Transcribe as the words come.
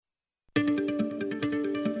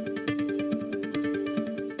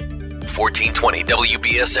1420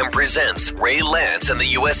 WBSM presents Ray Lance and the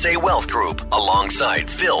USA Wealth Group alongside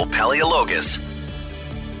Phil Paleologos.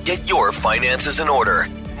 Get your finances in order.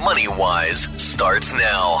 Money Wise starts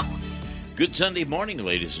now. Good Sunday morning,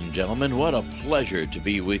 ladies and gentlemen. What a pleasure to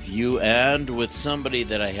be with you and with somebody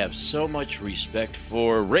that I have so much respect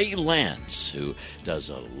for, Ray Lance, who does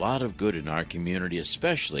a lot of good in our community,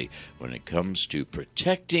 especially when it comes to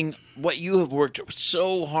protecting what you have worked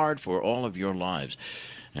so hard for all of your lives.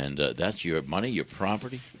 And that's your money, your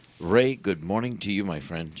property. Ray, good morning to you, my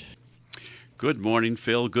friend. Good morning,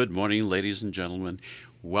 Phil. Good morning, ladies and gentlemen.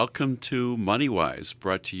 Welcome to Money Wise,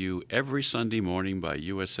 brought to you every Sunday morning by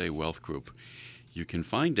USA Wealth Group. You can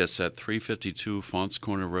find us at 352 Faunce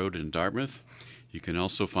Corner Road in Dartmouth. You can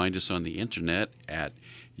also find us on the internet at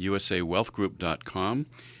usawealthgroup.com.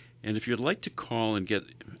 And if you'd like to call and get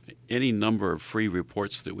any number of free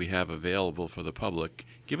reports that we have available for the public,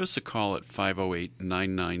 give us a call at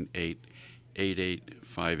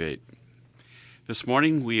 508-998-8858. This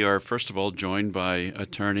morning, we are, first of all, joined by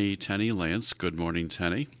attorney Tenny Lance. Good morning,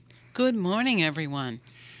 Tenny. Good morning, everyone.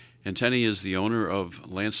 And Tenny is the owner of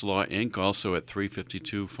Lance Law, Inc., also at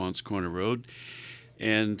 352 Faunce Corner Road.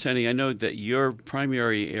 And Tenny, I know that your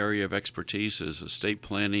primary area of expertise is estate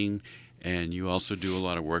planning, and you also do a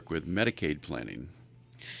lot of work with Medicaid planning.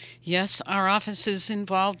 Yes, our office is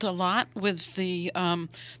involved a lot with the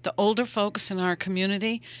older folks in our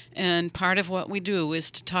community, and part of what we do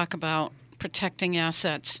is to talk about protecting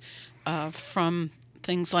assets from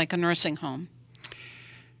things like a nursing home.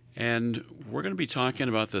 And we're going to be talking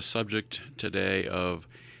about the subject today of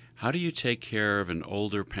how do you take care of an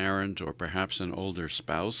older parent or perhaps an older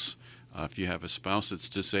spouse? If you have a spouse that's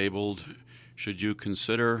disabled, should you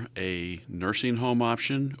consider a nursing home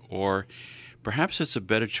option? Or perhaps it's a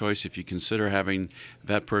better choice if you consider having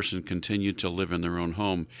that person continue to live in their own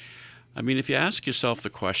home. I mean, if you ask yourself the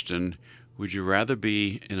question, would you rather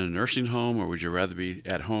be in a nursing home or would you rather be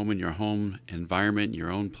at home in your home environment, your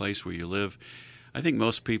own place where you live? I think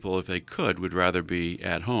most people, if they could, would rather be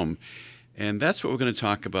at home. And that's what we're going to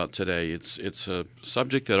talk about today. It's a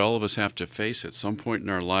subject that all of us have to face at some point in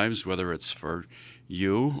our lives, whether it's for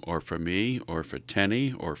you or for me or for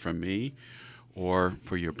Tenny or for me or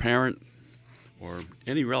for your parent or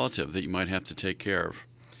any relative that you might have to take care of.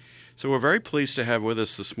 So we're very pleased to have with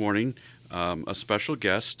us this morning a special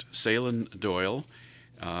guest, Ceylin Doyle.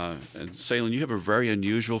 And Ceylin, you have a very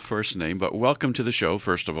unusual first name, but welcome to the show,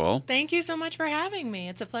 first of all. Thank you so much for having me.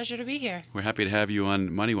 It's a pleasure to be here. We're happy to have you on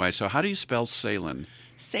MoneyWise. So how do you spell Ceylin?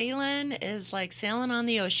 Ceylin is like sailing on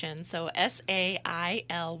the ocean, so Sailynn.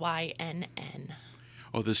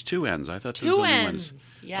 Oh, there's two N's. I thought there was only one. Two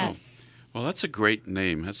N's, yes. Oh. Well, that's a great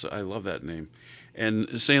name. I love that name. And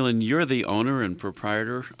Ceylin, you're the owner and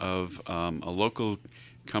proprietor of a local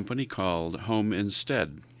company called Home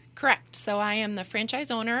Instead. Correct. So I am the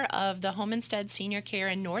franchise owner of the Home Instead Senior Care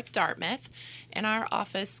in North Dartmouth, and our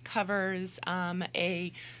office covers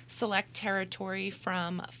a select territory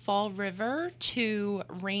from Fall River to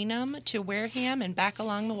Raynham to Wareham and back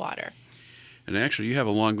along the water. And actually, you have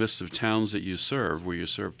a long list of towns that you serve, where you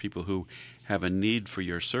serve people who have a need for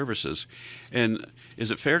your services. And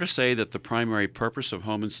is it fair to say that the primary purpose of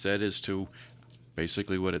Home Instead is to,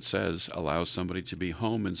 basically what it says, allow somebody to be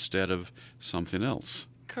home instead of something else?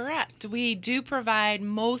 Correct. We do provide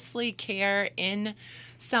mostly care in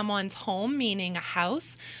someone's home, meaning a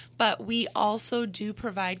house, but we also do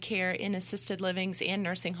provide care in assisted livings and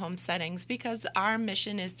nursing home settings because our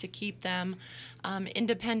mission is to keep them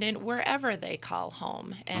independent wherever they call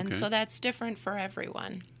home. And so that's different for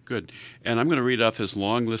everyone. Good. And I'm going to read off this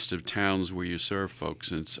long list of towns where you serve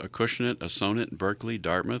folks. It's Acushnet, Assonet, Berkeley,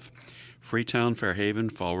 Dartmouth, Freetown, Fairhaven,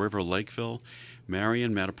 Fall River, Lakeville,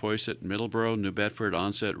 Marion, Mattapoisett, Middleborough, New Bedford,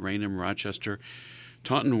 Onset, Raynham, Rochester,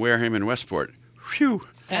 Taunton, Wareham, and Westport. Whew.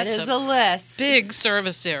 That is a list. Big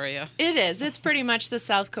service area. It is. It's pretty much the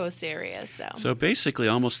South Coast area. So basically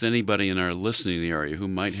almost anybody in our listening area who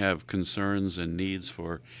might have concerns and needs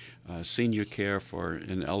for senior care for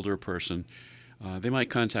an elder person, they might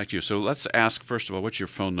contact you. So let's ask, first of all, what's your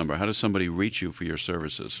phone number? How does somebody reach you for your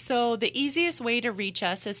services? So the easiest way to reach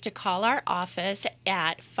us is to call our office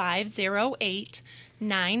at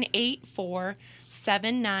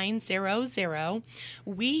 508-984-7900.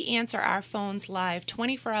 We answer our phones live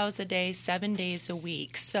 24 hours a day, 7 days a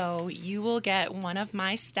week. So you will get one of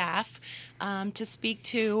my staff to speak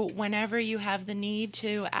to whenever you have the need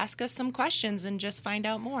to ask us some questions and just find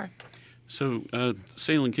out more. So,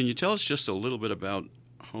 Ceylin, can you tell us just a little bit about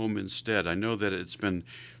Home Instead? I know that it's been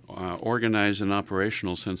organized and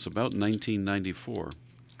operational since about 1994.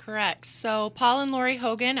 Correct. So Paul and Lori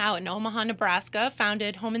Hogan out in Omaha, Nebraska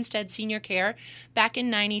founded Home Instead Senior Care back in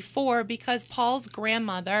 '94 because Paul's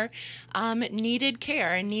grandmother needed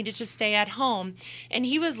care and needed to stay at home. And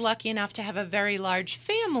he was lucky enough to have a very large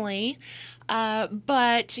family.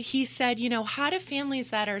 But he said, how do families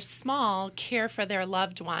that are small care for their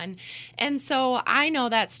loved one? And so I know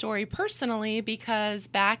that story personally because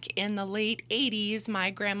back in the late 80s, my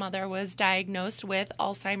grandmother was diagnosed with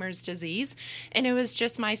Alzheimer's disease. And it was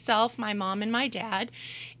just myself, my mom, and my dad,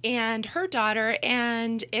 and her daughter.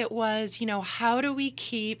 And it was, how do we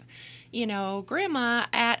keep grandma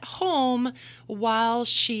at home while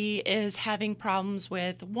she is having problems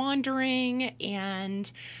with wandering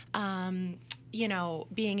and,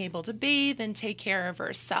 being able to bathe and take care of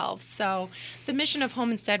herself. So the mission of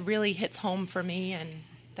Home Instead really hits home for me, and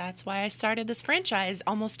that's why I started this franchise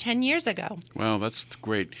almost 10 years ago. Wow, that's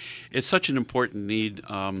great. It's such an important need.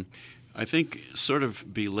 I think sort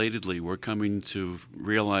of belatedly we're coming to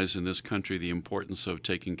realize in this country the importance of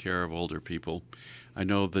taking care of older people. I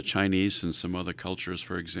know the Chinese and some other cultures,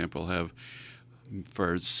 for example, have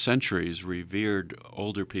for centuries revered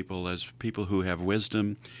older people as people who have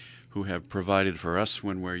wisdom, who have provided for us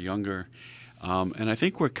when we're younger. And I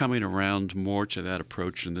think we're coming around more to that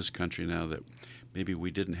approach in this country now that maybe we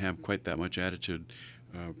didn't have quite that much attitude,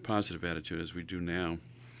 positive attitude as we do now.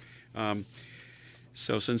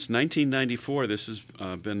 So since 1994, this has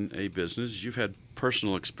been a business. You've had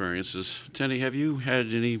personal experiences. Tenny, have you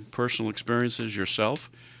had any personal experiences yourself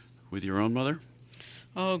with your own mother?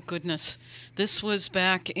 Oh, goodness. This was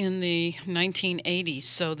back in the 1980s,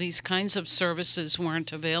 so these kinds of services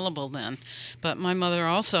weren't available then. But my mother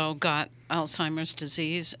also got Alzheimer's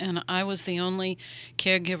disease, and I was the only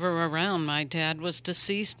caregiver around. My dad was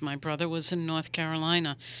deceased. My brother was in North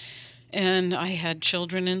Carolina. And I had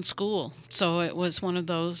children in school. So it was one of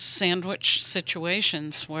those sandwich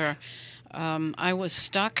situations where I was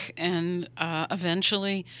stuck, and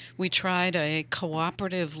eventually we tried a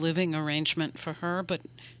cooperative living arrangement for her, but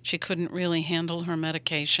she couldn't really handle her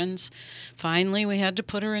medications. Finally, we had to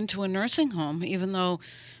put her into a nursing home, even though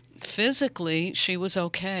physically she was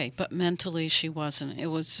okay, but mentally she wasn't. It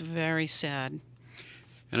was very sad.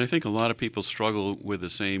 And I think a lot of people struggle with the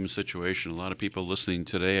same situation. A lot of people listening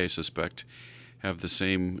today, I suspect, have the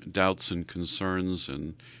same doubts and concerns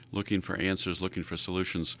and looking for answers, looking for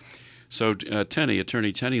solutions. So, Attorney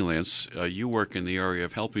Tenny Lance, you work in the area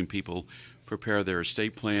of helping people prepare their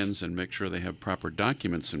estate plans and make sure they have proper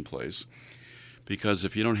documents in place. Because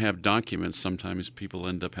if you don't have documents, sometimes people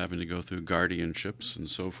end up having to go through guardianships and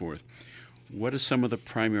so forth. What are some of the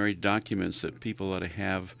primary documents that people ought to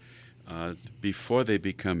have before they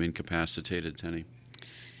become incapacitated, Tenny?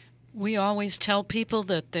 We always tell people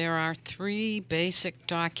that there are 3 basic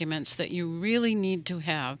documents that you really need to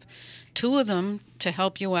have. 2 of them to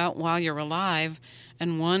help you out while you're alive,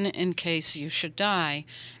 and 1 in case you should die.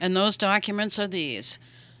 And those documents are these: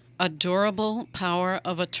 a durable power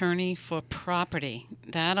of attorney for property.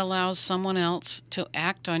 That allows someone else to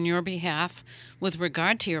act on your behalf with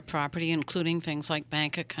regard to your property, including things like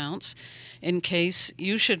bank accounts, in case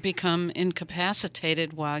you should become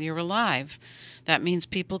incapacitated while you're alive. That means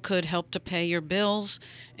people could help to pay your bills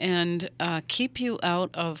and keep you out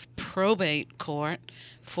of probate court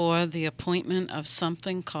for the appointment of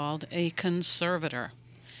something called a conservator.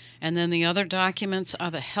 And then the other documents are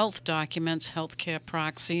the health documents, healthcare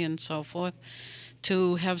proxy and so forth,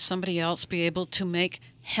 to have somebody else be able to make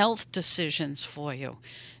health decisions for you.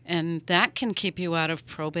 And that can keep you out of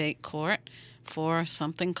probate court for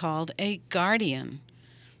something called a guardian.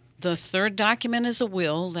 The 3rd document is a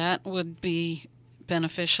will. That would be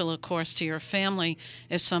beneficial, of course, to your family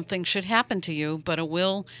if something should happen to you, but a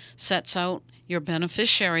will sets out your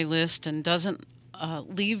beneficiary list and doesn't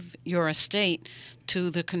leave your estate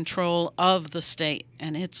to the control of the state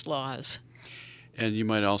and its laws. And you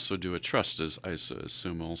might also do a trust, as I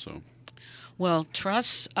assume also. Well,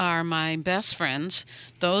 trusts are my best friends.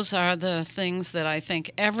 Those are the things that I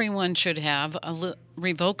think everyone should have, a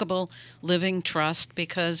revocable living trust,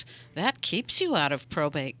 because that keeps you out of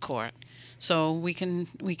probate court. So we can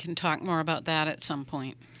talk more about that at some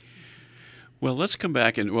point. Well, let's come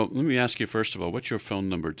back and, let me ask you first of all, what's your phone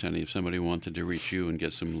number, Tenny, if somebody wanted to reach you and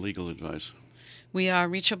get some legal advice? We are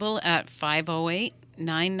reachable at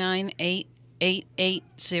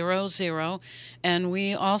 508-998-8800, and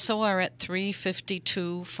we also are at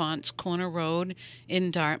 352 Fonts Corner Road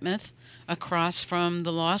in Dartmouth, across from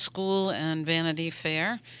the Law School and Vanity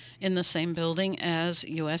Fair, in the same building as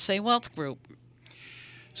USA Wealth Group.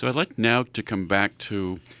 So I'd like now to come back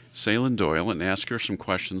to Salyn Doyle and ask her some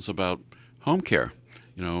questions about home care.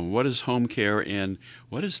 What is home care and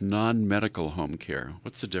what is non-medical home care?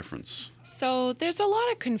 What's the difference? So there's a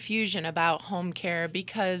lot of confusion about home care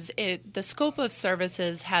because the scope of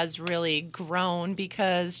services has really grown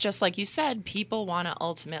because, just like you said, people want to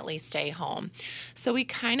ultimately stay home. So we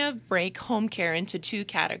kind of break home care into two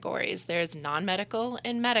categories. There's non-medical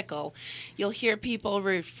and medical. You'll hear people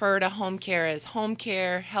refer to home care as home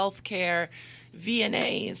care, health care,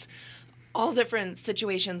 VNAs, all different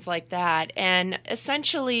situations like that. And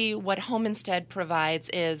essentially what Home Instead provides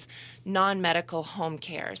is non-medical home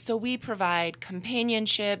care. So we provide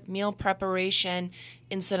companionship, meal preparation,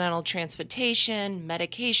 incidental transportation,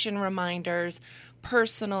 medication reminders,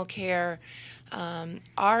 personal care.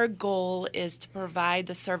 Our goal is to provide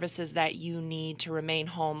the services that you need to remain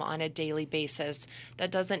home on a daily basis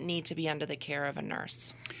that doesn't need to be under the care of a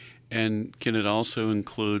nurse. And can it also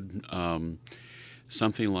include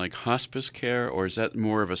something like hospice care, or is that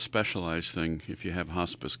more of a specialized thing if you have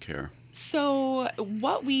hospice care? So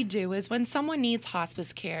what we do is when someone needs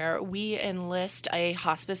hospice care, we enlist a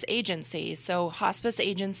hospice agency. So hospice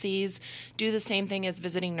agencies do the same thing as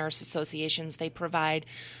visiting nurse associations. They provide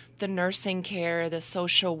the nursing care, the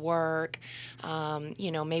social work,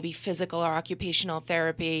 maybe physical or occupational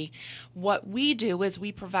therapy. What we do is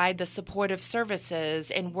we provide the supportive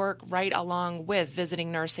services and work right along with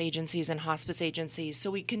visiting nurse agencies and hospice agencies.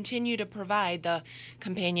 So we continue to provide the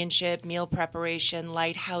companionship, meal preparation,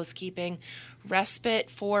 light housekeeping, respite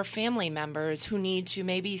for family members who need to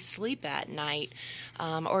maybe sleep at night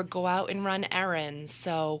or go out and run errands.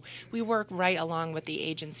 So we work right along with the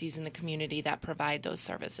agencies in the community that provide those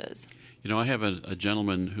services. I have a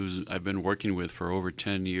gentleman who I've been working with for over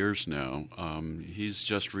 10 years now. He's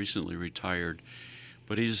just recently retired,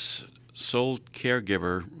 but he's sole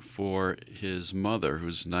caregiver for his mother,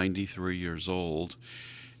 who's 93 years old,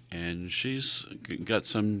 and she's got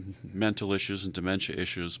some mental issues and dementia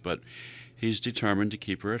issues, but he's determined to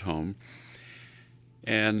keep her at home.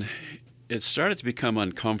 And it started to become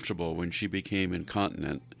uncomfortable when she became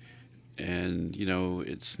incontinent. And,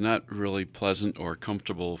 it's not really pleasant or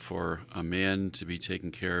comfortable for a man to be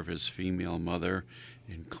taking care of his female mother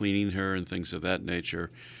and cleaning her and things of that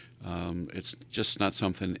nature. It's just not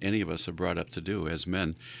something any of us are brought up to do as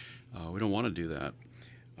men. We don't want to do that.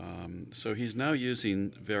 So he's now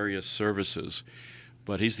using various services,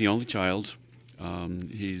 but he's the only child.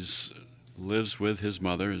 He's lives with his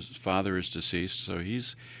mother. His father is deceased, so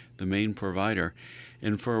he's the main provider.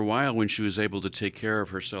 And for a while, when she was able to take care of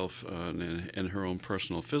herself and her own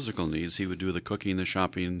personal physical needs, he would do the cooking, the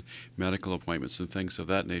shopping, medical appointments, and things of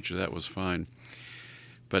that nature. That was fine.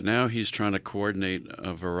 But now he's trying to coordinate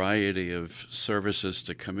a variety of services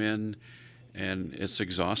to come in, and it's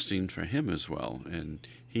exhausting for him as well. And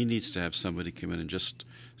he needs to have somebody come in and just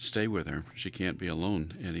stay with her. She can't be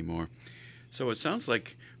alone anymore. So it sounds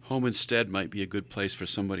like Home Instead might be a good place for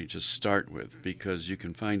somebody to start with, because you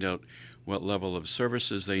can find out what level of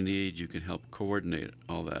services they need. You can help coordinate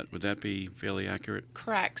all that. Would that be fairly accurate?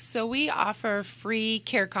 Correct. So we offer free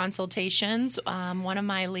care consultations. One of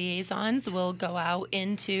my liaisons will go out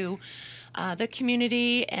into the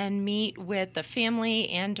community and meet with the family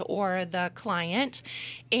and or the client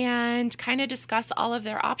and kind of discuss all of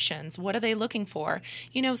their options. What are they looking for?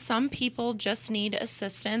 Some people just need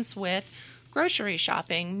assistance with grocery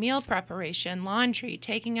shopping, meal preparation, laundry,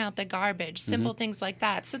 taking out the garbage, simple things like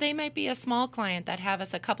that. So they might be a small client that have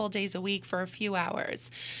us a couple days a week for a few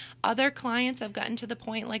hours. Other clients have gotten to the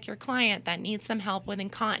point, like your client, that needs some help with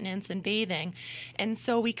incontinence and bathing. And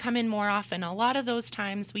so we come in more often. A lot of those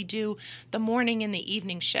times we do the morning and the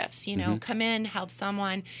evening shifts, come in, help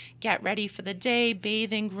someone get ready for the day,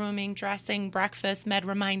 bathing, grooming, dressing, breakfast, med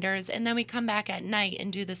reminders, and then we come back at night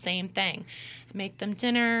and do the same thing. Make them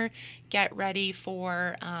dinner, get ready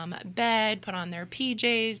for bed, put on their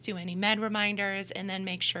PJs, do any med reminders, and then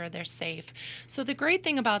make sure they're safe. So the great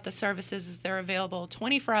thing about the services is they're available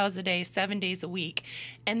 24 hours a day, 7 days a week.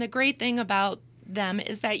 And the great thing about them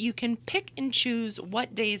is that you can pick and choose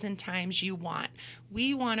what days and times you want.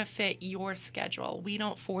 We want to fit your schedule. We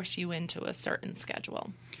don't force you into a certain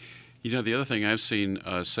schedule. The other thing I've seen,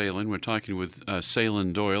 Salen, we're talking with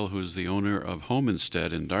Salen Doyle, who's the owner of Home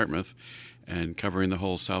Instead in Dartmouth and covering the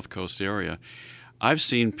whole South Coast area. I've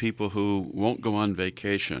seen people who won't go on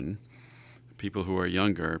vacation, people who are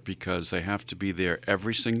younger, because they have to be there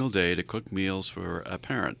every single day to cook meals for a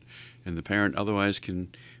parent. And the parent otherwise can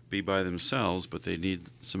be by themselves, but they need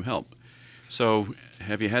some help. So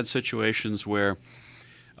have you had situations where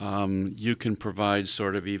You can provide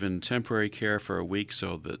sort of even temporary care for a week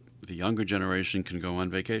so that the younger generation can go on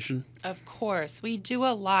vacation? Of course. We do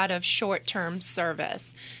a lot of short-term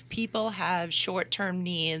service. People have short-term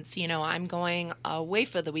needs. I'm going away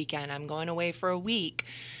for the weekend. I'm going away for a week.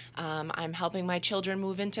 I'm helping my children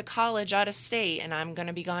move into college out of state, and I'm going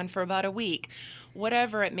to be gone for about a week.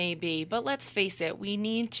 Whatever it may be. But let's face it, we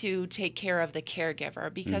need to take care of the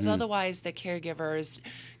caregiver, because otherwise the caregiver is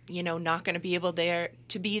not going to be able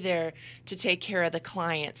to be there to take care of the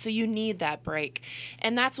client. So you need that break.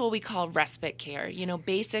 And that's what we call respite care,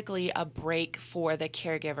 basically a break for the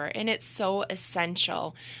caregiver. And it's so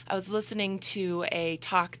essential. I was listening to a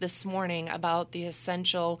talk this morning about the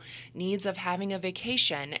essential needs of having a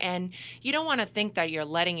vacation. And you don't want to think that you're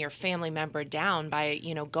letting your family member down by,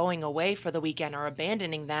 going away for the weekend or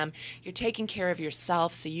abandoning them. You're taking care of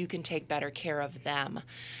yourself so you can take better care of them.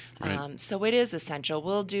 Right. So it is essential.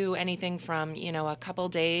 We'll do anything from, a couple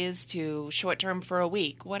days to short-term for a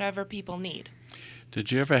week, whatever people need.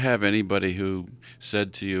 Did you ever have anybody who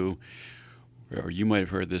said to you, or you might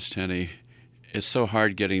have heard this, Tenny, it's so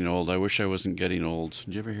hard getting old. I wish I wasn't getting old.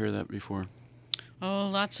 Did you ever hear that before? Oh,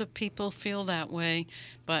 lots of people feel that way,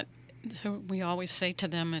 but we always say to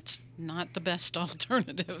them it's not the best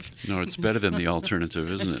alternative. No, it's better than the alternative,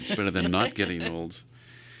 isn't it? It's better than not getting old.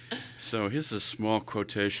 So here's a small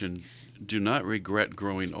quotation. Do not regret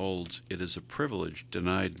growing old. It is a privilege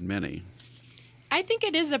denied many. I think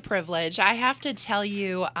it is a privilege. I have to tell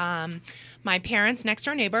you, my parents' next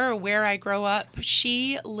door neighbor, where I grew up,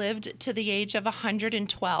 she lived to the age of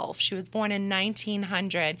 112. She was born in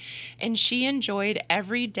 1900, and she enjoyed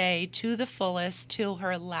every day to the fullest till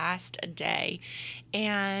her last day.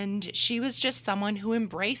 And she was just someone who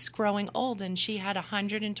embraced growing old, and she had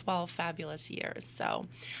 112 fabulous years. So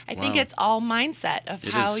I think Wow. it's all mindset of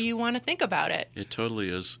It how is. you want to think about it. It totally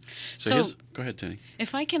is. So- Go ahead, Tenny.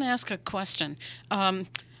 If I can ask a question.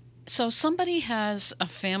 So somebody has a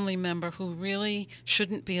family member who really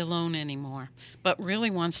shouldn't be alone anymore, but really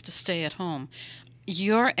wants to stay at home.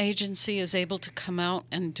 Your agency is able to come out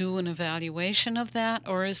and do an evaluation of that,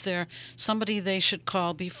 or is there somebody they should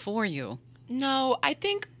call before you? No, I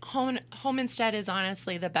think Home Instead is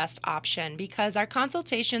honestly the best option because our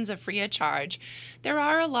consultations are free of charge. There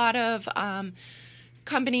are a lot of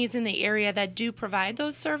companies in the area that do provide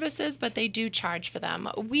those services, but they do charge for them.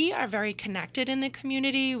 We are very connected in the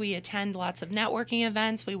community. We attend lots of networking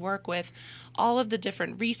events. We work with all of the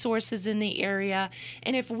different resources in the area.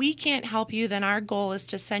 And if we can't help you, then our goal is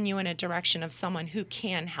to send you in a direction of someone who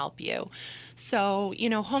can help you. So,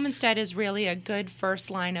 Home Instead is really a good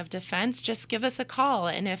first line of defense. Just give us a call.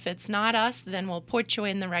 And if it's not us, then we'll put you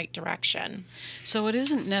in the right direction. So it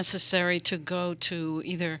isn't necessary to go to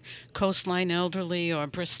either Coastline Elderly or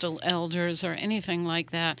Bristol Elders or anything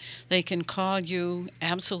like that. They can call you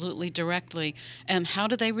absolutely directly. And how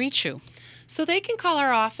do they reach you? So they can call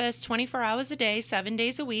our office 24 hours a day, 7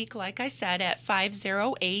 days a week, like I said, at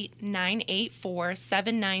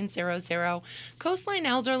 508-984-7900. Coastline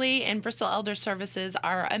Elderly and Bristol Elder Services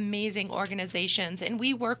are amazing organizations, and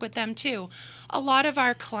we work with them too. A lot of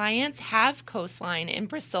our clients have Coastline and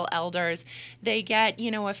Bristol Elders. They get,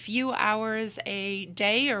 a few hours a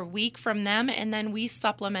day or week from them, and then we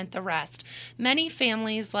supplement the rest. Many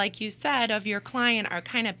families, like you said, of your client are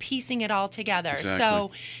kind of piecing it all together. Exactly.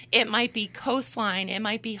 So it might be Coastline, it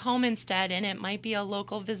might be Home Instead, and it might be a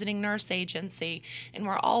local visiting nurse agency. And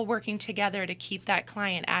we're all working together to keep that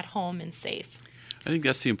client at home and safe. I think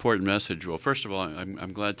that's the important message. Well, first of all,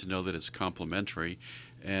 I'm glad to know that it's complimentary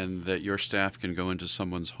and that your staff can go into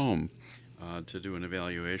someone's home to do an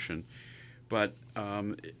evaluation. But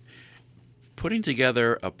putting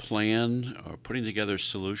together a plan or putting together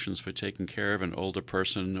solutions for taking care of an older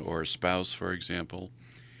person or a spouse, for example,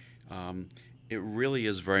 it really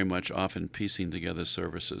is very much often piecing together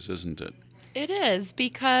services, isn't it? It is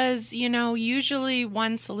because, usually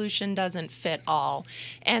one solution doesn't fit all.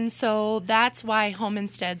 And so that's why Home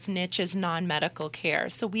Instead's niche is non-medical care.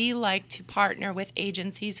 So we like to partner with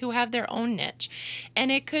agencies who have their own niche.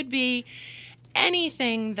 And it could be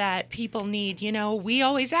anything that people need. We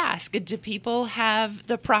always ask, do people have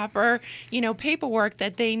the proper, paperwork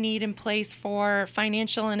that they need in place for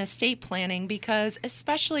financial and estate planning? Because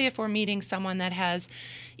especially if we're meeting someone that has,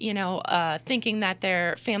 thinking that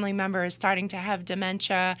their family member is starting to have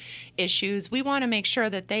dementia issues, we want to make sure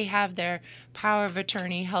that they have their power of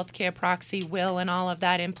attorney, healthcare proxy, will, and all of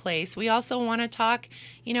that in place. We also want to talk,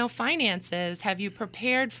 finances. Have you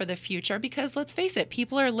prepared for the future? Because let's face it,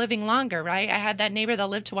 people are living longer, right? I had that neighbor that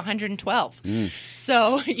lived to 112.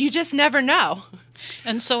 So you just never know.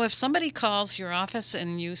 And so if somebody calls your office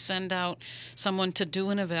and you send out someone to do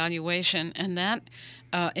an evaluation and that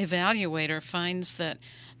evaluator finds that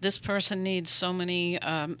this person needs so many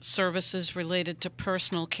services related to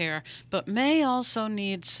personal care, but may also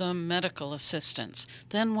need some medical assistance,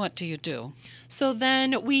 then what do you do? So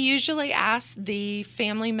then we usually ask the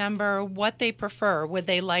family member what they prefer. Would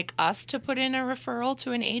they like us to put in a referral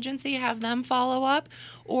to an agency, have them follow up,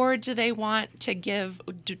 or do they want to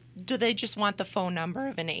do they just want the phone number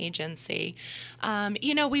of an agency?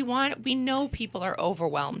 We know people are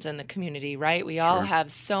overwhelmed in the community, right? We all have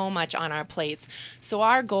so much on our plates. So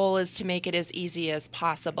our goal is to make it as easy as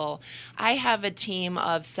possible. I have a team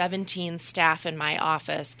of 17 staff in my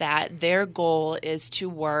office that their goal is to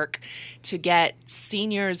work to get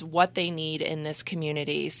seniors what they need in this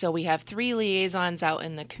community. So we have 3 liaisons out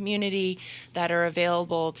in the community that are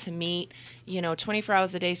available to meet 24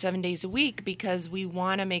 hours a day, 7 days a week, because we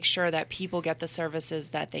want to make sure that people get the services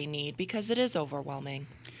that they need, because it is overwhelming.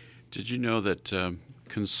 Did you know that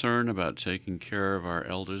concern about taking care of our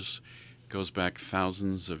elders goes back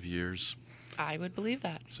thousands of years? I would believe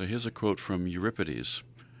that. So here's a quote from Euripides,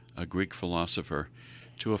 a Greek philosopher.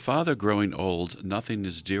 To a father growing old, nothing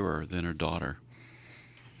is dearer than a daughter,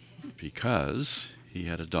 because he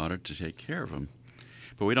had a daughter to take care of him.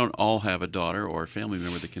 But we don't all have a daughter or a family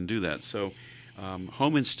member that can do that. So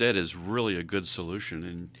Home Instead is really a good solution,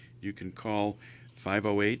 and you can call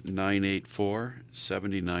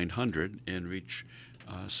 508-984-7900 and reach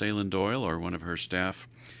Salen Doyle or one of her staff.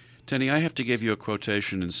 Tenny, I have to give you a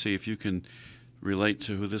quotation and see if you can relate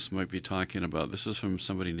to who this might be talking about. This is from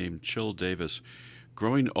somebody named Chill Davis.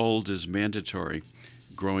 Growing old is mandatory.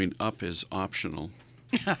 Growing up is optional.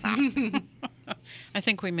 I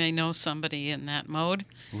think we may know somebody in that mode.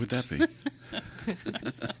 Who would that be?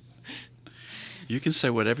 You can say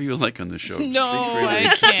whatever you like on the show. No,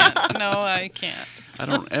 I can't. No, I can't. I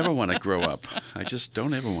don't ever want to grow up. I just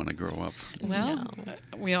don't ever want to grow up. Well,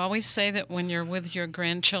 we always say that when you're with your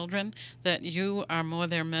grandchildren, that you are more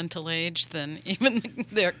their mental age than even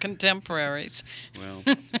their contemporaries. Well,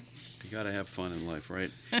 you got to have fun in life,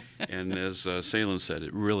 right? And as Salen said,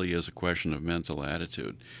 it really is a question of mental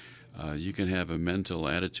attitude. You can have a mental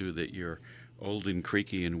attitude that you're old and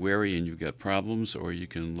creaky and weary and you've got problems, or you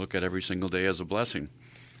can look at every single day as a blessing.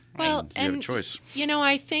 Well, you have a choice.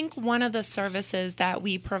 I think one of the services that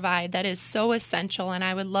we provide that is so essential, and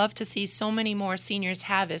I would love to see so many more seniors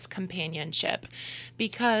have, is companionship.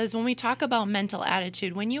 Because when we talk about mental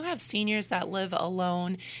attitude, when you have seniors that live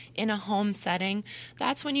alone in a home setting,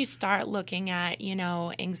 that's when you start looking at,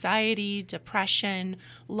 anxiety, depression,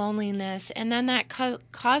 loneliness, and then that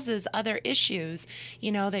causes other issues.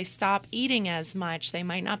 They stop eating as much. They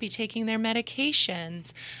might not be taking their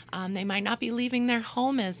medications. They might not be leaving their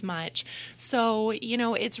home as much. So,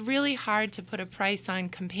 it's really hard to put a price on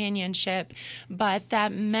companionship, but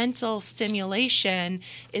that mental stimulation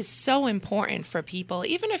is so important for people.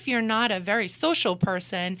 Even if you're not a very social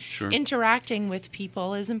person, interacting with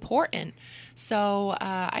people is important. So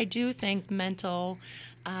I do think mental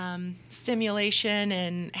stimulation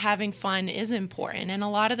and having fun is important, and a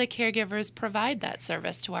lot of the caregivers provide that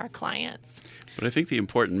service to our clients. But I think the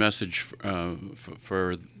important message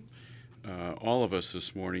for all of us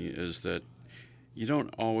this morning is that you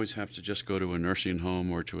don't always have to just go to a nursing home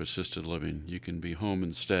or to assisted living. You can be home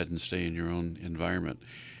instead and stay in your own environment.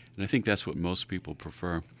 And I think that's what most people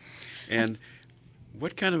prefer. And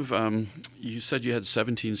what kind of, you said you had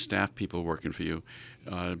 17 staff people working for you.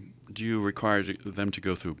 Do you require them to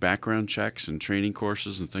go through background checks and training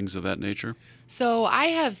courses and things of that nature? So I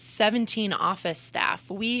have 17 office staff.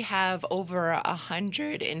 We have over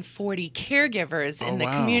 140 caregivers in the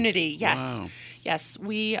community. Yes. Wow. Yes,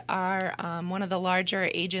 we are one of the larger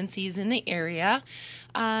agencies in the area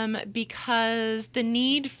because the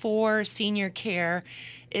need for senior care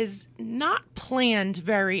is not planned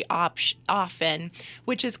very often,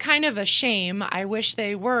 which is kind of a shame. I wish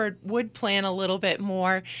they would plan a little bit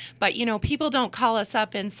more. But, people don't call us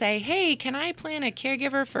up and say, hey, can I plan a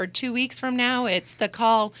caregiver for 2 weeks from now? It's the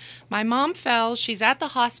call, my mom fell, she's at the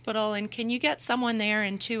hospital, and can you get someone there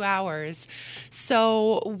in 2 hours?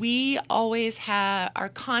 So we always are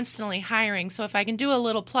constantly hiring. So if I can do a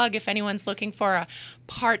little plug, if anyone's looking for a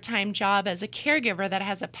part-time job as a caregiver that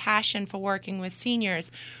has a passion for working with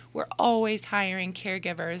seniors, we're always hiring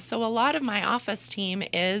caregivers. So a lot of my office team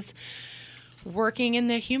is working in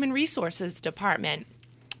the human resources department.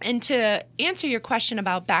 And to answer your question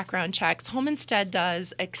about background checks, Home Instead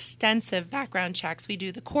does extensive background checks. We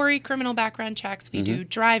do the Quarry criminal background checks. We do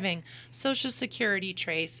driving, Social Security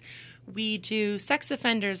trace. We do sex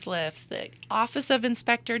offenders lists, the Office of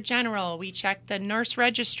Inspector General. We check the nurse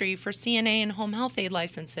registry for CNA and home health aide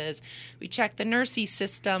licenses. We check the NURSE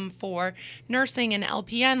system for nursing and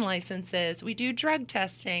LPN licenses. We do drug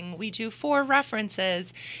testing. We do 4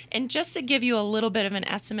 references. And just to give you a little bit of an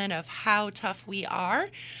estimate of how tough we are,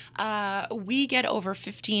 we get over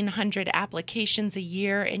 1,500 applications a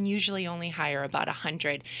year and usually only hire about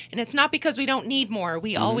 100. And it's not because we don't need more.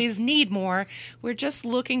 We always need more. We're just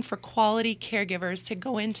looking for quality caregivers to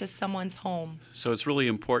go into someone's home. So it's really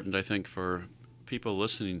important, I think, for people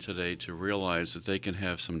listening today to realize that they can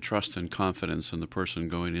have some trust and confidence in the person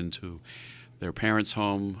going into their parent's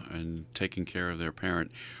home and taking care of their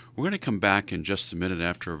parent. We're going to come back in just a minute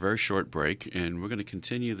after a very short break, and we're going to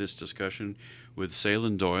continue this discussion with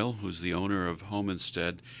Ceylin Doyle, who's the owner of Home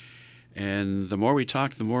Instead. And the more we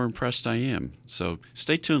talk, the more impressed I am. So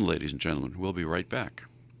stay tuned, ladies and gentlemen. We'll be right back.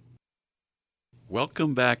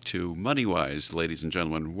 Welcome back to MoneyWise, ladies and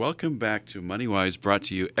gentlemen. Welcome back to MoneyWise, brought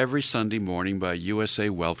to you every Sunday morning by USA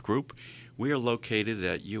Wealth Group. We are located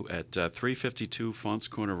at 352 Faunce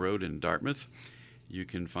Corner Road in Dartmouth. You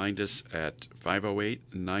can find us at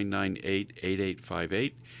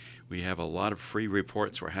 508-998-8858. We have a lot of free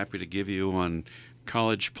reports we're happy to give you on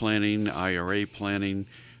college planning, IRA planning,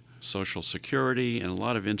 Social Security, and a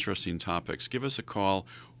lot of interesting topics. Give us a call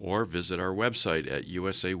or visit our website at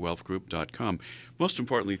usawealthgroup.com. Most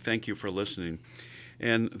importantly, thank you for listening.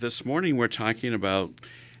 And this morning we're talking about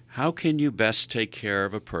how can you best take care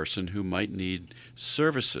of a person who might need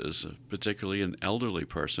services, particularly an elderly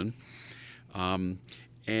person,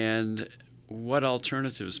 and what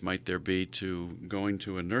alternatives might there be to going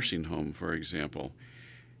to a nursing home, for example.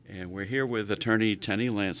 And we're here with attorney Tenny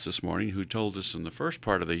Lance this morning, who told us in the first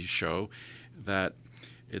part of the show that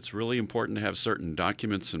it's really important to have certain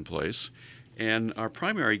documents in place. And our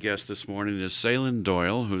primary guest this morning is Ceylin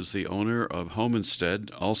Doyle, who's the owner of Home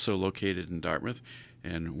Instead, also located in Dartmouth.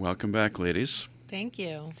 And welcome back, ladies. Thank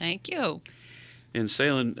you. Thank you. And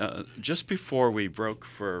Ceylin, just before we broke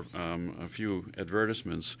for a few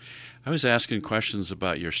advertisements, I was asking questions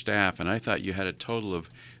about your staff, and I thought you had a total of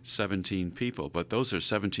 17 people, but those are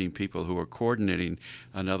 17 people who are coordinating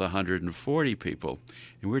another 140 people.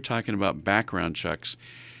 And we're talking about background checks.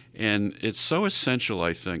 And it's so essential,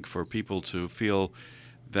 I think, for people to feel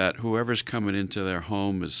that whoever's coming into their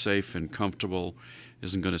home is safe and comfortable,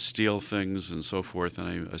 isn't going to steal things and so forth. And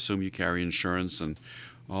I assume you carry insurance and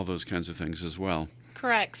all those kinds of things as well.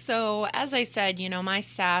 Correct. So as I said, my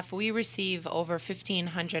staff, we receive over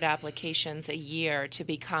 1,500 applications a year to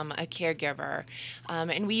become a caregiver.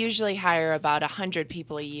 And we usually hire about 100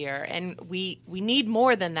 people a year. And we need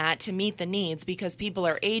more than that to meet the needs because people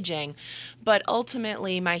are aging. But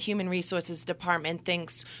ultimately, my human resources department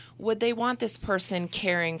thinks, would they want this person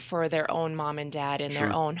caring for their own mom and dad in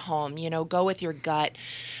their own home? Go with your gut.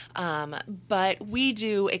 But we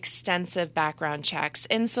do extensive background checks.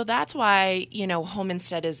 And so that's why, Home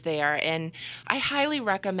Instead is there. And I highly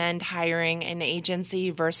recommend hiring an agency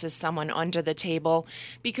versus someone under the table,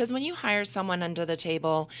 because when you hire someone under the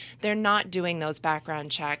table, they're not doing those background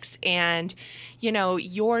checks. And,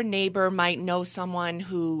 your neighbor might know someone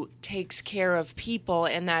who takes care of people,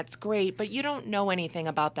 and that's great, but you don't know anything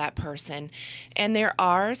about that person. And there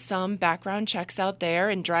are some background checks out there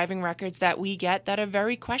and driving records that we get that are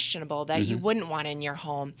very questionable that you wouldn't want in your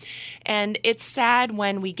home. And it's sad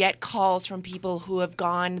when we get calls from people who have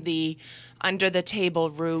gone the under the table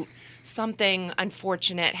route. Something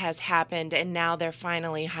unfortunate has happened, and now they're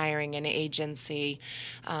finally hiring an agency.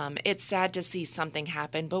 It's sad to see something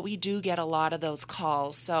happen, but we do get a lot of those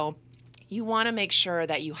calls. So you want to make sure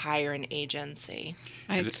that you hire an agency.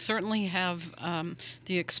 I certainly have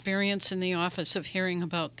the experience in the office of hearing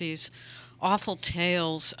about these awful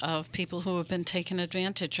tales of people who have been taken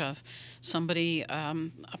advantage of. Somebody, a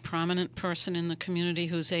prominent person in the community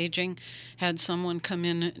who's aging, had someone come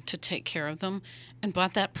in to take care of them and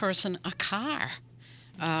bought that person a car.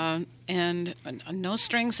 And no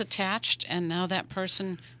strings attached, and now that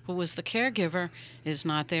person who was the caregiver is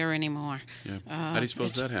not there anymore. Yeah. How do you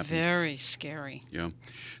suppose that happened? It's very scary. Yeah.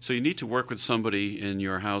 So you need to work with somebody in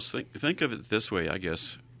your house. Think of it this way, I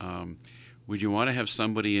guess. Would you want to have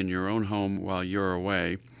somebody in your own home while you're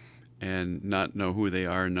away and not know who they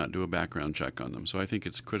are and not do a background check on them? So I think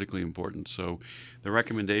it's critically important. So the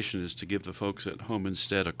recommendation is to give the folks at Home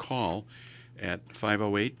Instead a call at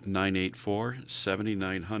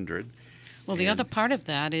 508-984-7900. Well, the other part of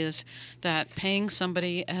that is that paying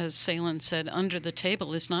somebody, as Ceylin said, under the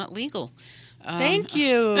table is not legal. Thank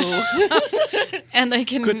you. And they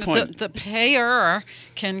can, Good point. the payer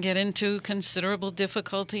can get into considerable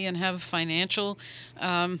difficulty and have financial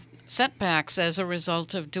setbacks as a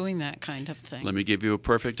result of doing that kind of thing. Let me give you a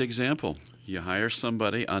perfect example. You hire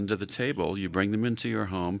somebody under the table, you bring them into your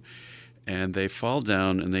home, and they fall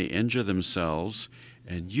down and they injure themselves,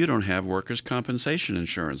 and you don't have workers' compensation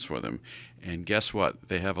insurance for them. And guess what?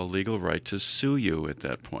 They have a legal right to sue you at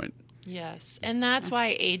that point. Yes, and that's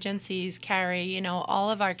why agencies carry, all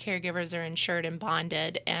of our caregivers are insured and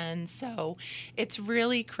bonded, and so it's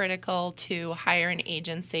really critical to hire an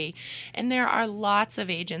agency. And there are lots of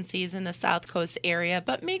agencies in the South Coast area,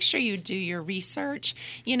 but make sure you do your research.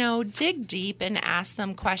 Dig deep and ask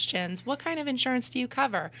them questions. What kind of insurance do you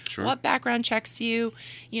cover? Sure. What background checks do you,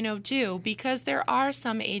 do? Because there are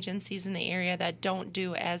some agencies in the area that don't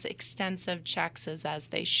do as extensive checks as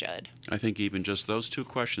they should. I think even just those two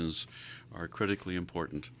questions are critically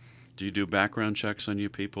important. Do you do background checks on your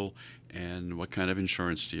people? And what kind of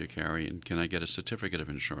insurance do you carry? And can I get a certificate of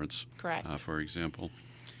insurance? Correct. For example.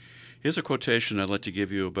 Here's a quotation I'd like to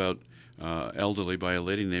give you about elderly by a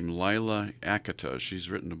lady named Lila Akita. She's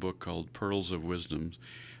written a book called Pearls of Wisdom.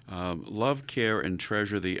 Love, care, and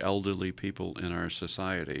treasure the elderly people in our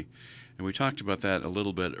society. And we talked about that a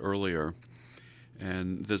little bit earlier.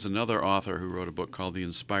 And there's another author who wrote a book called The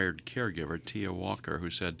Inspired Caregiver, Tia Walker,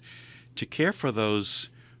 who said, "To care for those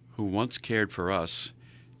who once cared for us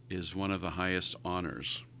is one of the highest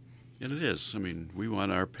honors." And it is. I mean, we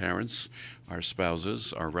want our parents, our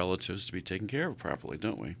spouses, our relatives to be taken care of properly,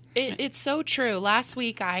 don't we? It's so true. Last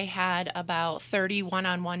week I had about 30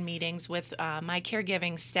 one-on-one meetings with my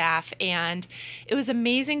caregiving staff, and it was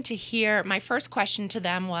amazing to hear. My first question to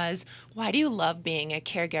them was, why do you love being a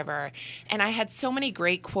caregiver? And I had so many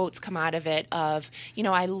great quotes come out of it of,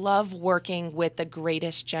 I love working with the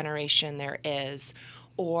greatest generation there is.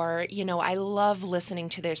 Or, I love listening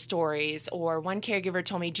to their stories. Or one caregiver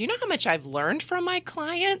told me, do you know how much I've learned from my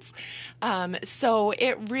clients? So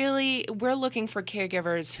we're looking for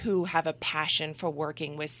caregivers who have a passion for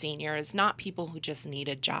working with seniors, not people who just need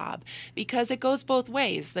a job. Because it goes both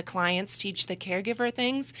ways. The clients teach the caregiver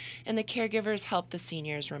things, and the caregivers help the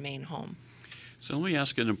seniors remain home. So let me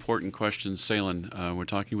ask an important question, Salen. We're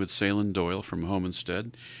talking with Salen Doyle from Home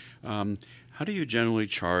Instead. How do you generally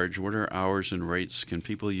charge? What are hours and rates? Can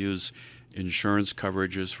people use insurance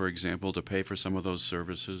coverages, for example, to pay for some of those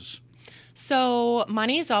services? So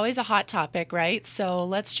money is always a hot topic, right? So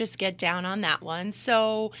let's just get down on that one.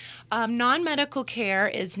 So non-medical care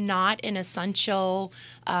is not an essential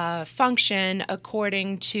function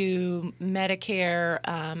according to Medicare.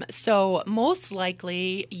 So most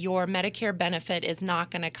likely your Medicare benefit is not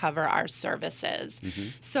going to cover our services. Mm-hmm.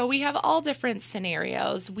 So we have all different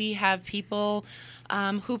scenarios. We have people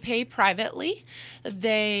who pay privately.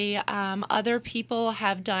 Other people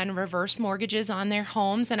have done reverse mortgages on their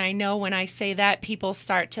homes, and I know when I say that, people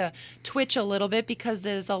start to twitch a little bit because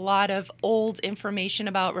there's a lot of old information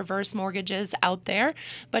about reverse mortgages out there,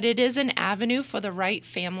 but it is an avenue for the right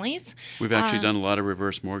families. We've actually done a lot of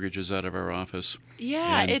reverse mortgages out of our office.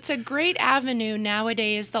 Yeah, it's a great avenue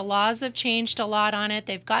nowadays. The laws have changed a lot on it.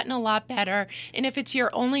 They've gotten a lot better, and if it's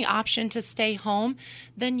your only option to stay home,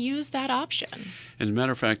 then use that option. As a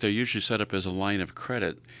matter of fact, they're usually set up as a line of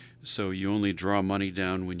credit, so you only draw money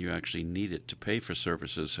down when you actually need it to pay for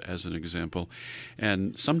services, as an example.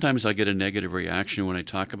 And sometimes I get a negative reaction when I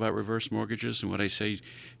talk about reverse mortgages, and what I say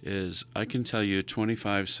is I can tell you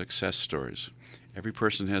 25 success stories. Every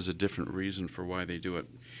person has a different reason for why they do it.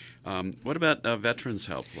 What about veterans'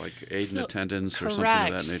 help, like aid and attendance or something of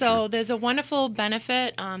that nature? So there's a wonderful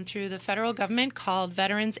benefit through the federal government called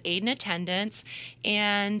Veterans Aid and Attendance.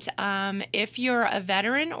 And if you're a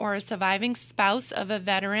veteran or a surviving spouse of a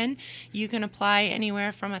veteran, you can apply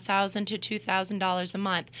anywhere from $1,000 to $2,000 a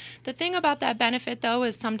month. The thing about that benefit, though,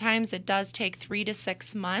 is sometimes it does take 3 to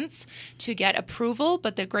 6 months to get approval.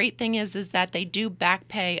 But the great thing is that they do back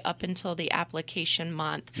pay up until the application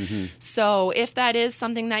month. Mm-hmm. So if that is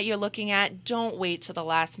something that you're looking at, don't wait to the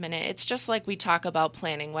last minute. It's just like we talk about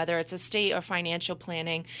planning, whether it's estate or financial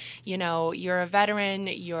planning. You're a veteran,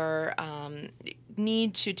 you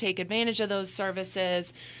need to take advantage of those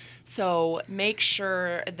services. So make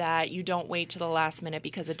sure that you don't wait to the last minute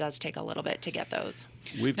because it does take a little bit to get those.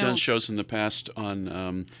 We've done shows in the past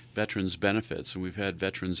on veterans benefits, and we've had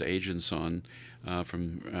veterans agents on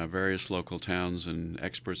from various local towns and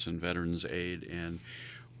experts in veterans aid. And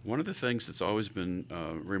one of the things that's always been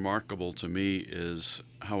remarkable to me is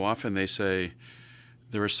how often they say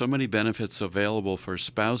there are so many benefits available for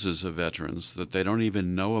spouses of veterans that they don't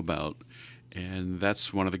even know about, and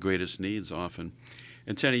that's one of the greatest needs often.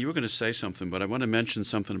 And Tenny, you were going to say something, but I want to mention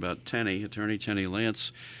something about Tenny. Attorney Tenny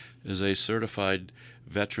Lance is a certified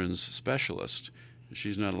veterans specialist.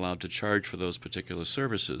 she's not allowed to charge for those particular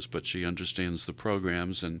services, but she understands the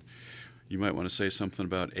programs. And you might want to say something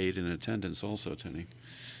about aid in attendance also, Tenny.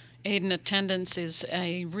 Aid in Attendance is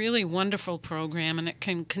a really wonderful program, and it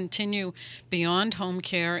can continue beyond home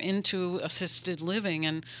care into assisted living,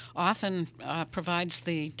 and often provides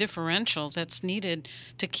the differential that's needed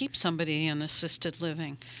to keep somebody in assisted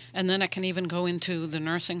living. And then it can even go into the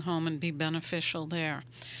nursing home and be beneficial there.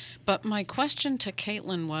 But my question to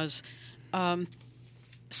Caitlin was,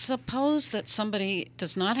 suppose that somebody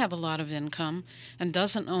does not have a lot of income and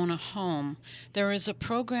doesn't own a home. There is a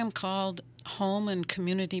program called Home and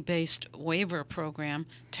Community-Based Waiver Program,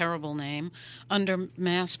 terrible name, under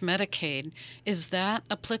Mass Medicaid. Is that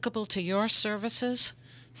applicable to your services?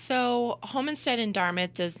 So Homestead in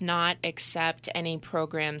Dartmouth does not accept any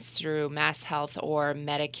programs through Mass Health or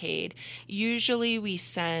Medicaid. Usually we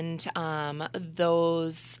send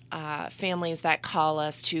those families that call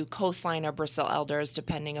us to Coastline or Bristol Elders,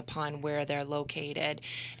 depending upon where they're located,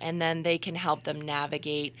 and then they can help them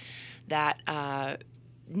navigate that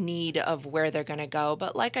need of where they're going to go.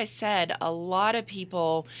 But like I said, a lot of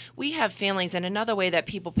people, we have families, and another way that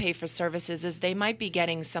people pay for services is they might be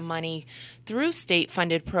getting some money through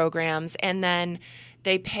state-funded programs, and then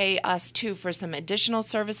they pay us too for some additional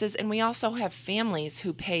services. And we also have families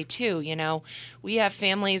who pay too. You know, we have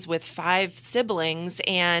families with 5 siblings,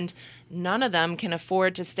 and none of them can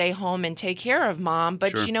afford to stay home and take care of mom.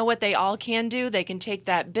 But Sure. You know what they all can do? They can take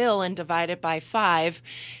that bill and divide it by 5,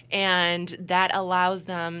 and that allows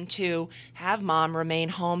them to have mom remain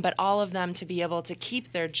home, but all of them to be able to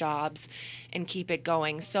keep their jobs and keep it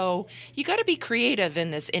going. So you got to be creative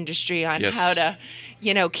in this industry on Yes. how to,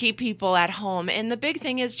 keep people at home. And the big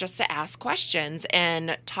thing is just to ask questions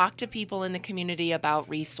and talk to people in the community about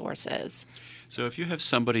resources. So if you have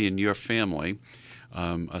somebody in your family,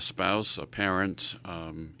 a spouse, a parent,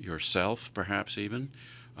 yourself perhaps even,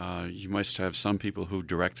 you must have some people who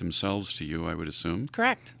direct themselves to you, I would assume,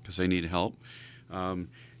 Correct. because they need help.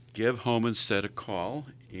 Give Home Instead a call,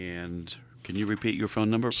 and can you repeat your phone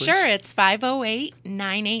number, please? Sure, it's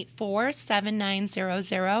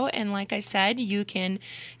 508-984-7900. And like I said, you can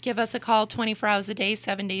give us a call 24 hours a day,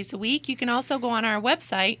 7 days a week. You can also go on our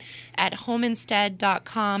website at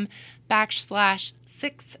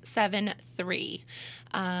homeinstead.com/673.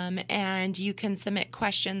 And you can submit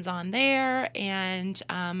questions on there. And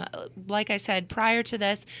like I said, prior to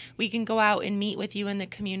this, we can go out and meet with you in the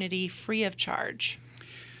community free of charge.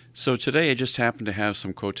 So today I just happened to have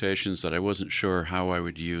some quotations that I wasn't sure how I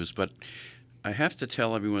would use, but I have to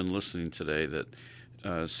tell everyone listening today that,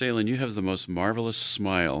 Salen, you have the most marvelous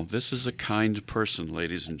smile. This is a kind person,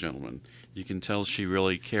 ladies and gentlemen. You can tell she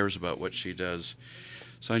really cares about what she does.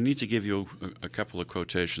 So I need to give you a couple of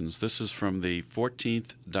quotations. This is from the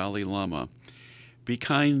 14th Dalai Lama. Be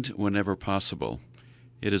kind whenever possible.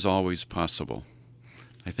 It is always possible.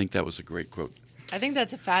 I think that was a great quote. I think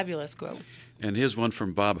that's a fabulous quote. And here's one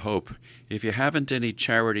from Bob Hope. If you haven't any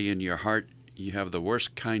charity in your heart, you have the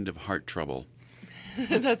worst kind of heart trouble.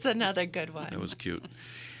 That's another good one. That was cute.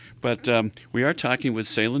 But we are talking with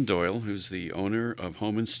Salen Doyle, who's the owner of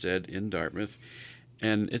Home Instead in Dartmouth.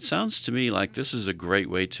 And it sounds to me like this is a great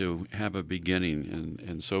way to have a beginning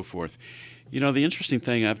and so forth. You know, the interesting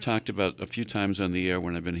thing I've talked about a few times on the air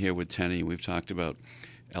when I've been here with Tenny, we've talked about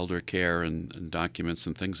elder care and documents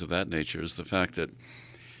and things of that nature, is the fact that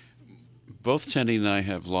both Tenny and I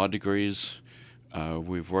have law degrees.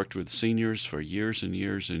 We've worked with seniors for years and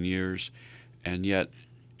years and years, and yet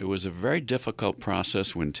it was a very difficult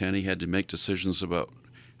process when Tenny had to make decisions about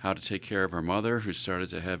how to take care of her mother, who started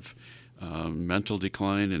to have mental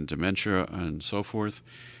decline and dementia and so forth.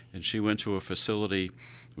 And she went to a facility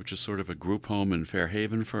which is sort of a group home in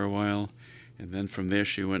Fairhaven for a while, and then from there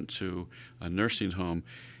she went to a nursing home.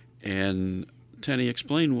 And Tenny,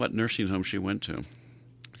 explain what nursing home she went to.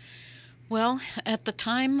 Well, at the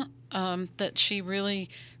time that she really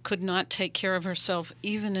could not take care of herself,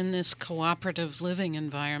 even in this cooperative living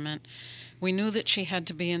environment, we knew that she had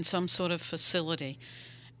to be in some sort of facility.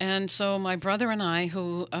 And so my brother and I,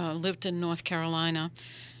 who lived in North Carolina,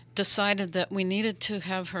 decided that we needed to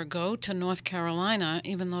have her go to North Carolina,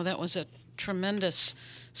 even though that was a tremendous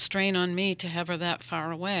strain on me to have her that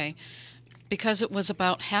far away, because it was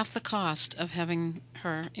about half the cost of having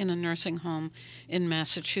her in a nursing home in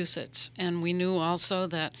Massachusetts. And we knew also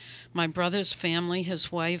that my brother's family,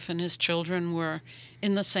 his wife and his children, were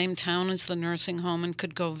in the same town as the nursing home and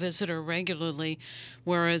could go visit her regularly,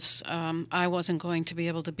 whereas I wasn't going to be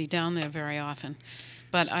able to be down there very often.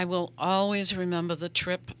 But I will always remember the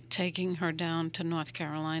trip taking her down to North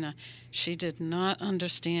Carolina. She did not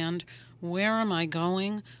understand where am I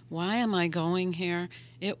going? Why am I going here?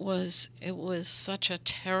 It was such a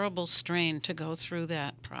terrible strain to go through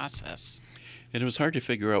that process. And it was hard to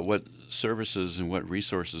figure out what services and what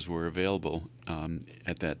resources were available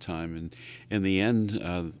at that time. And in the end,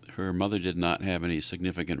 her mother did not have any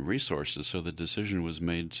significant resources, so the decision was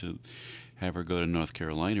made to have her go to North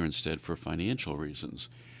Carolina instead for financial reasons.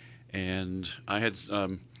 And I had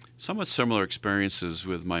somewhat similar experiences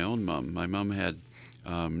with my own mom. My mom had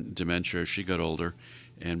dementia as she got older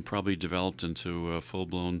and probably developed into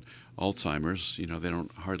full-blown Alzheimer's. You know, they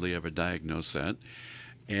don't hardly ever diagnose that.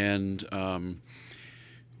 And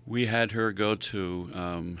we had her go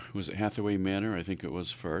to, was it Hathaway Manor? I think it was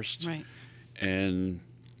first. Right. And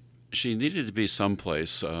she needed to be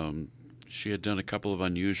someplace. She had done a couple of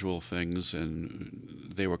unusual things,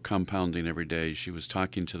 and they were compounding every day. She was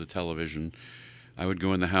talking to the television. I would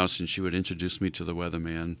go in the house, and she would introduce me to the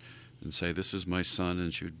weatherman and say, "This is my son,"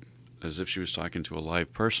 and she would, as if she was talking to a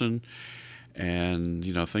live person, and,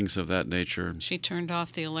 you know, things of that nature. She turned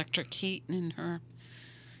off the electric heat in her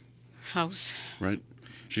house. Right.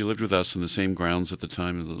 She lived with us in the same grounds at the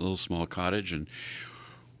time in the little small cottage, and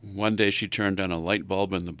one day she turned on a light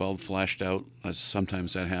bulb and the bulb flashed out, as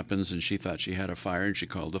sometimes that happens, and she thought she had a fire, and she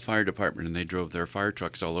called the fire department, and they drove their fire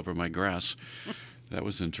trucks all over my grass. That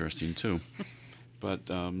was interesting, too. But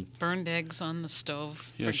burned eggs on the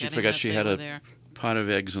stove. yeah, she forgot she had a pot of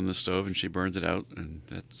eggs on the stove, and she burned it out, and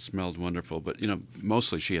that smelled wonderful. But, you know,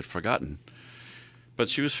 mostly she had forgotten. But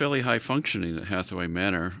she was fairly high functioning at Hathaway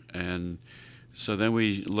Manor, and so then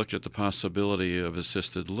we looked at the possibility of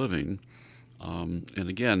assisted living. And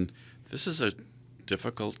again, this is a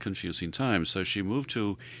difficult, confusing time. So she moved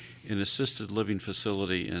to an assisted living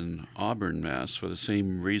facility in Auburn, Mass, for the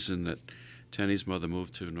same reason that Tenny's mother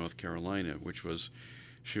moved to North Carolina, which was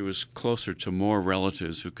she was closer to more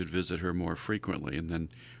relatives who could visit her more frequently, and then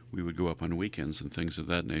we would go up on weekends and things of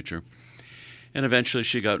that nature. And eventually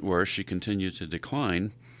she got worse. She continued to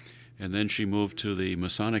decline, and then she moved to the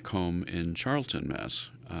Masonic home in Charlton,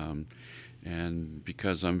 Mass. And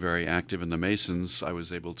because I'm very active in the Masons, I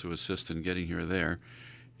was able to assist in getting her there.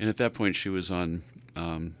 And at that point, she was on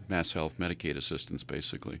Mass Health Medicaid assistance,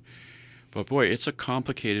 basically. But boy, it's a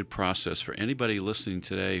complicated process for anybody listening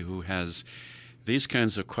today who has these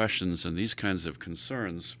kinds of questions and these kinds of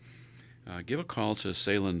concerns. Give a call to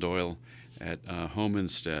Salen Doyle at Home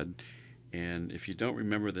Instead. And if you don't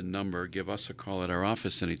remember the number, give us a call at our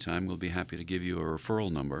office anytime. We'll be happy to give you a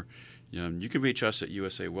referral number. You can reach us at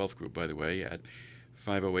USA Wealth Group, by the way, at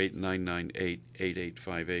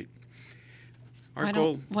 508-998-8858. Why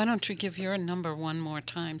don't you give your number one more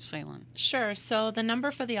time, Salen? Sure. So the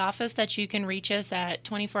number for the office that you can reach us at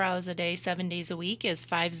 24 hours a day, 7 days a week is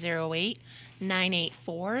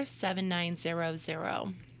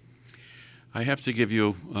 508-984-7900. I have to give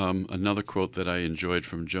you another quote that I enjoyed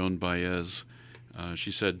from Joan Baez.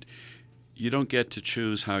 She said, "You don't get to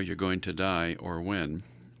choose how you're going to die or when.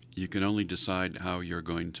 You can only decide how you're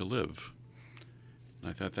going to live."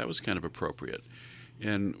 I thought that was kind of appropriate.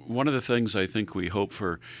 And one of the things I think we hope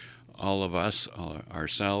for all of us,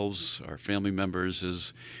 ourselves, our family members,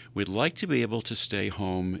 is we'd like to be able to stay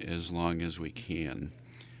home as long as we can.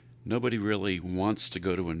 Nobody really wants to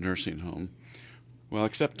go to a nursing home. Well,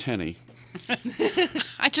 except Tenny.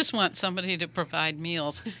 I just want somebody to provide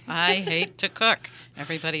meals. I hate to cook.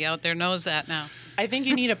 Everybody out there knows that now. I think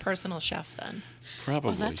you need a personal chef then.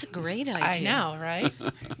 Probably. Well, that's a great idea. I know, right?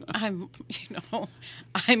 I'm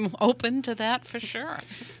open to that for sure.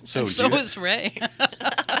 So is Ray.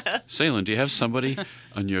 Salen, do you have somebody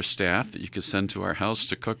on your staff that you could send to our house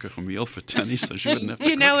to cook a meal for Tenny so she wouldn't have to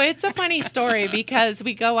You know, it's a funny story because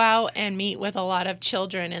we go out and meet with a lot of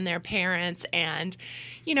children and their parents, and,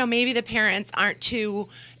 you know, maybe the parents aren't too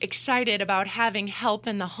excited about having help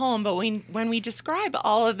in the home, but when we describe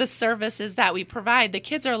all of the services that we provide, the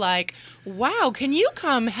kids are like, "Wow, can you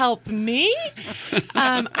come help me?"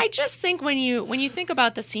 I just think when you think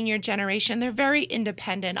about the senior generation, they're very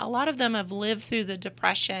independent. A lot of them have lived through the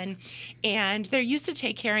Depression, and they're used to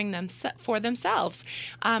take care for themselves.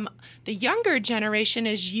 The younger generation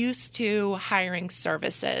is used to hiring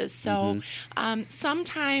services. So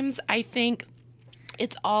sometimes I think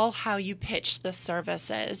it's all how you pitch the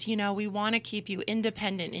services. You know, we want to keep you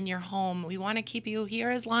independent in your home. We want to keep you here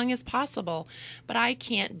as long as possible. But I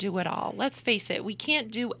can't do it all. Let's face it, we can't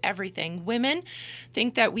do everything. Women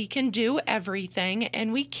think that we can do everything,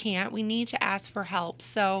 and we can't. We need to ask for help.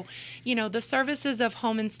 So, you know, the services of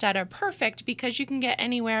Home Instead are perfect because you can get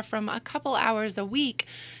anywhere from a couple hours a week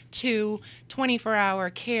to 24-hour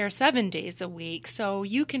care 7 days a week. So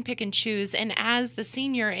you can pick and choose. And as the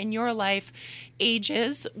senior in your life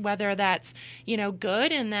ages, whether that's,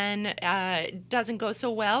 good and then doesn't go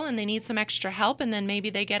so well and they need some extra help and then maybe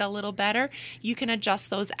they get a little better, you can adjust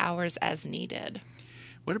those hours as needed.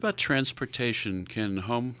 What about transportation? Can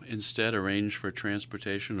home instead arrange for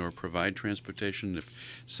transportation or provide transportation if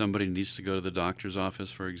somebody needs to go to the doctor's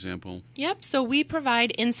office, for example? Yep, so we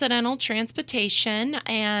provide incidental transportation,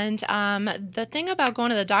 and the thing about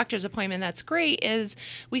going to the doctor's appointment that's great is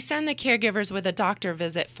we send the caregivers with a doctor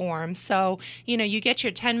visit form. So, you get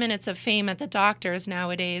your 10 minutes of fame at the doctor's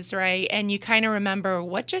nowadays, right? And you kind of remember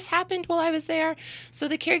what just happened while I was there. So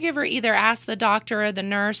the caregiver either asks the doctor or the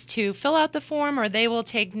nurse to fill out the form, or they will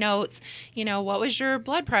take notes. What was your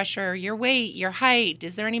blood pressure, your weight, your height?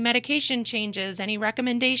 Is there any medication changes, any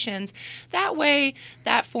recommendations? That way,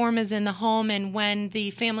 that form is in the home, and when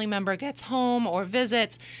the family member gets home or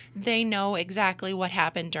visits, they know exactly what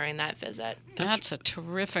happened during that visit. That's a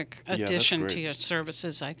terrific addition to your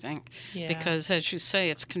services, I think. Yeah. Because, as you say,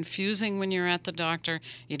 it's confusing when you're at the doctor.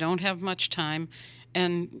 You don't have much time,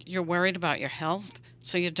 and you're worried about your health,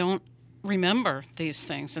 so you don't remember these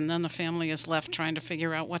things, and then the family is left trying to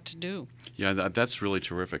figure out what to do. Yeah, that's really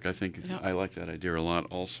terrific. I think I like that idea a lot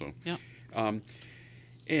also. Yeah.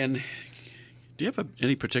 And do you have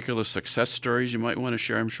any particular success stories you might want to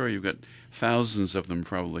share? I'm sure you've got thousands of them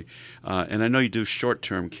probably. And I know you do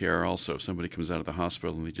short-term care also if somebody comes out of the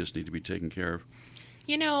hospital and they just need to be taken care of.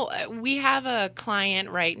 We have a client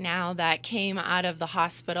right now that came out of the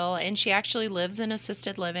hospital, and she actually lives in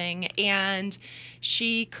assisted living, and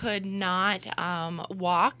she could not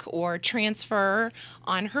walk or transfer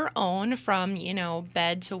on her own from,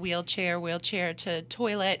 bed to wheelchair to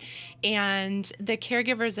toilet. And the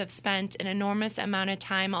caregivers have spent an enormous amount of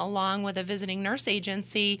time, along with a visiting nurse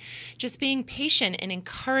agency, just being patient and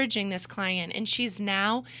encouraging this client. And she's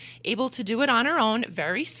now able to do it on her own,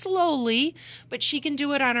 very slowly, but she can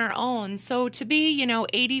do it on her own. So to be,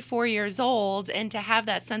 84 years old and to have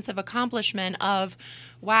that sense of accomplishment of,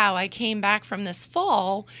 wow, I came back from this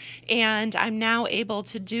fall and I'm now able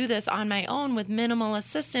to do this on my own with minimal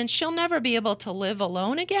assistance. She'll never be able to live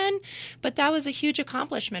alone again, but that was a huge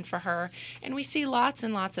accomplishment for her. And we see lots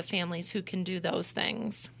and lots of families who can do those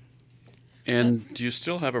things. And do you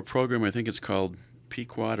still have a program, I think it's called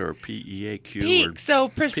PEAQ or PEAQ? PEAQ, so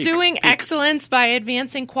Pursuing Excellence by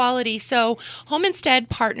Advancing Quality. So Home Instead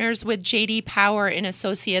partners with J.D. Power and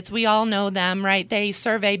Associates. We all know them, right? They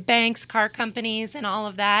survey banks, car companies, and all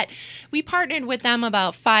of that. We partnered with them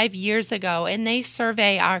about 5 years ago, and they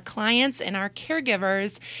survey our clients and our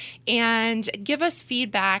caregivers and give us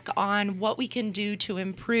feedback on what we can do to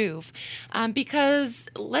improve. Because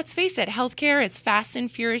let's face it, healthcare is fast and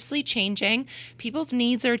furiously changing. People's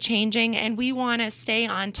needs are changing, and we want to stay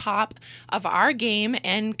on top of our game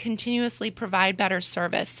and continuously provide better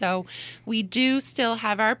service. So we do still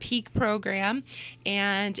have our PEAQ program,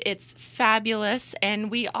 and it's fabulous.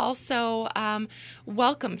 And we also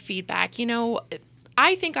welcome feedback.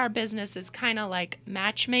 I think our business is kind of like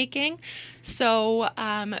matchmaking. So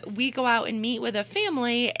we go out and meet with a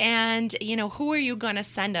family and, who are you going to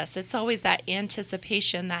send us? It's always that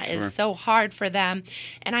anticipation that is so hard for them.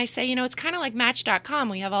 And I say, it's kind of like Match.com.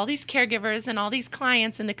 We have all these caregivers and all these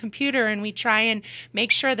clients in the computer, and we try and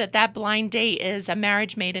make sure that blind date is a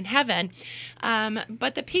marriage made in heaven.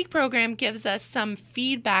 But the PEAQ program gives us some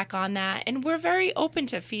feedback on that, and we're very open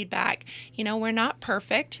to feedback. We're not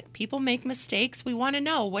perfect. People make mistakes. We want to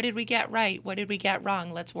know, what did we get right? What did we get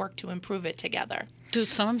wrong? Let's work to improve it together. Do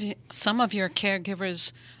some of your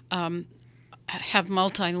caregivers have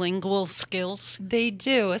multilingual skills? They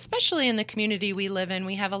do, especially in the community we live in.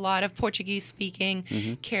 We have a lot of Portuguese-speaking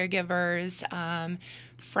caregivers,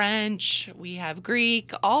 French, we have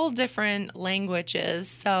Greek, all different languages.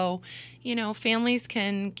 So, families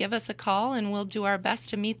can give us a call and we'll do our best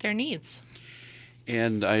to meet their needs.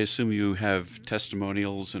 And I assume you have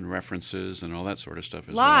testimonials and references and all that sort of stuff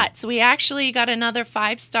as well. Lots. We actually got another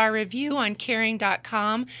 5-star review on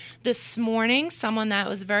caring.com this morning, someone that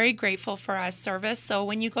was very grateful for our service. So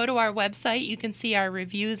when you go to our website, you can see our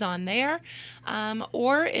reviews on there.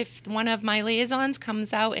 Or if one of my liaisons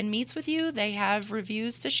comes out and meets with you, they have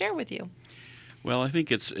reviews to share with you. Well, I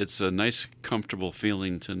think it's a nice, comfortable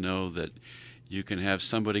feeling to know that you can have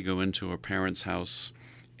somebody go into a parent's house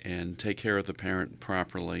and take care of the parent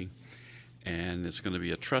properly, and it's going to be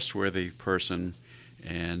a trustworthy person.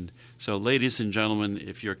 And so, ladies and gentlemen,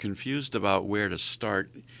 if you're confused about where to start,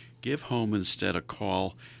 give Home Instead a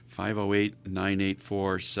call,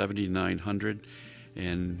 508-984-7900,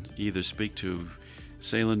 and either speak to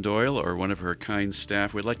Ceylin Doyle, or one of her kind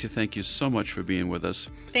staff, we'd like to thank you so much for being with us.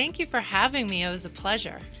 Thank you for having me. It was a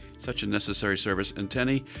pleasure. Such a necessary service. And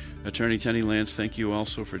Attorney Tenny Lance, thank you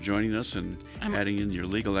also for joining us and adding in your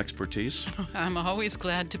legal expertise. I'm always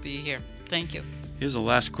glad to be here. Thank you. Here's a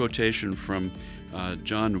last quotation from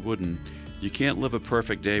John Wooden. You can't live a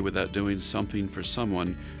perfect day without doing something for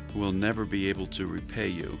someone who will never be able to repay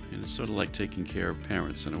you. And it's sort of like taking care of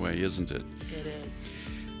parents in a way, isn't it? It is.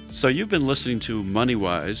 So you've been listening to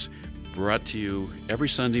MoneyWise, brought to you every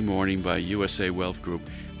Sunday morning by USA Wealth Group.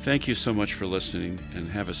 Thank you so much for listening, and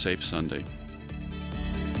have a safe Sunday.